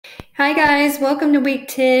Hi guys, welcome to week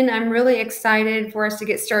 10. I'm really excited for us to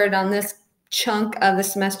get started on this chunk of the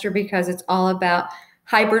semester because it's all about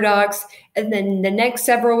Hyperdocs. And then the next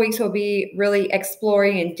several weeks will be really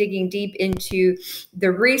exploring and digging deep into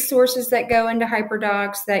the resources that go into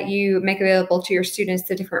Hyperdocs that you make available to your students,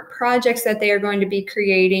 the different projects that they are going to be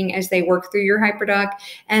creating as they work through your Hyperdoc,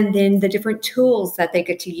 and then the different tools that they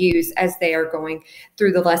get to use as they are going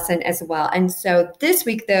through the lesson as well. And so this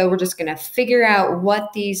week, though, we're just going to figure out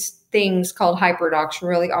what these things called Hyperdocs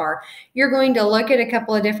really are. You're going to look at a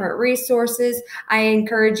couple of different resources. I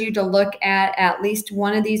encourage you to look at least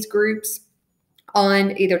one of these groups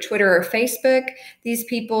on either Twitter or Facebook, these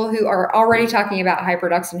people who are already talking about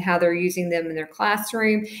Hyperdocs and how they're using them in their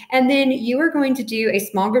classroom. And then you are going to do a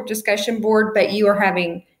small group discussion board, but you are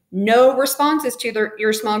having no responses to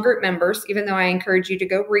your small group members, even though I encourage you to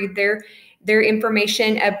go read their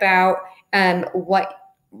information about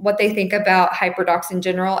what they think about Hyperdocs in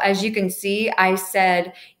general. As you can see, I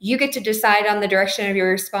said you get to decide on the direction of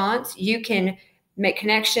your response. You can make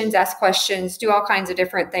connections, ask questions, do all kinds of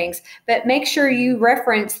different things, but make sure you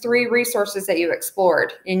reference 3 resources that you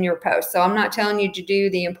explored in your post. So I'm not telling you to do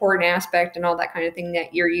the important aspect and all that kind of thing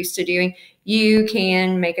that you're used to doing. You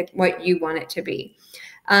can make it what you want it to be.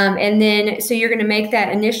 And then, so you're going to make that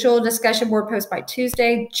initial discussion board post by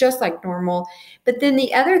Tuesday, just like normal. But then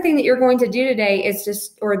the other thing that you're going to do today is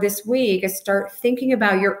this week, is start thinking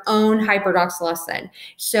about your own Hyperdocs lesson.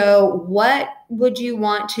 So what would you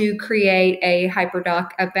want to create a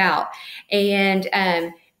Hyperdoc about? And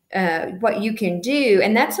what you can do,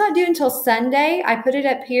 and that's not due until Sunday. I put it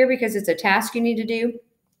up here because it's a task you need to do.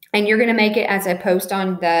 And you're going to make it as a post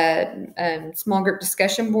on the small group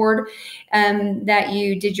discussion board that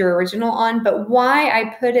you did your original on. But why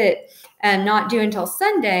I put it not due until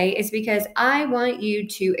Sunday is because I want you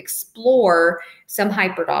to explore some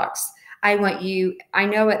Hyperdocs. I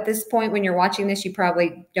know at this point when you're watching this, you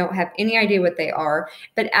probably don't have any idea what they are.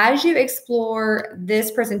 But as you explore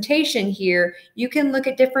this presentation here, you can look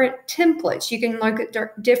at different templates. You can look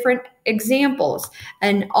at different examples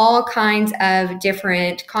and all kinds of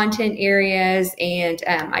different content areas. And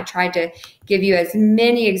I tried to give you as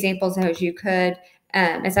many examples as you could.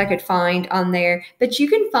 As I could find on there, but you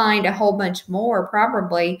can find a whole bunch more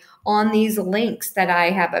probably on these links that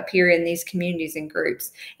I have up here in these communities and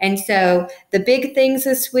groups. And so the big things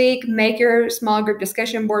this week: make your small group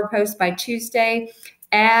discussion board post by Tuesday,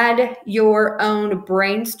 add your own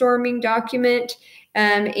brainstorming document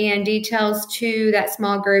and details to that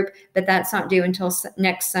small group, but that's not due until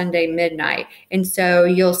next Sunday midnight. And so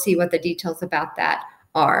you'll see what the details about that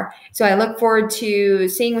are. So I look forward to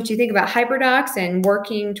seeing what you think about Hyperdocs and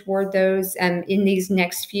working toward those in these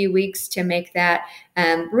next few weeks to make that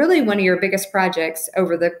really one of your biggest projects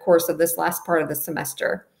over the course of this last part of the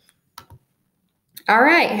semester. All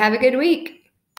right, have a good week.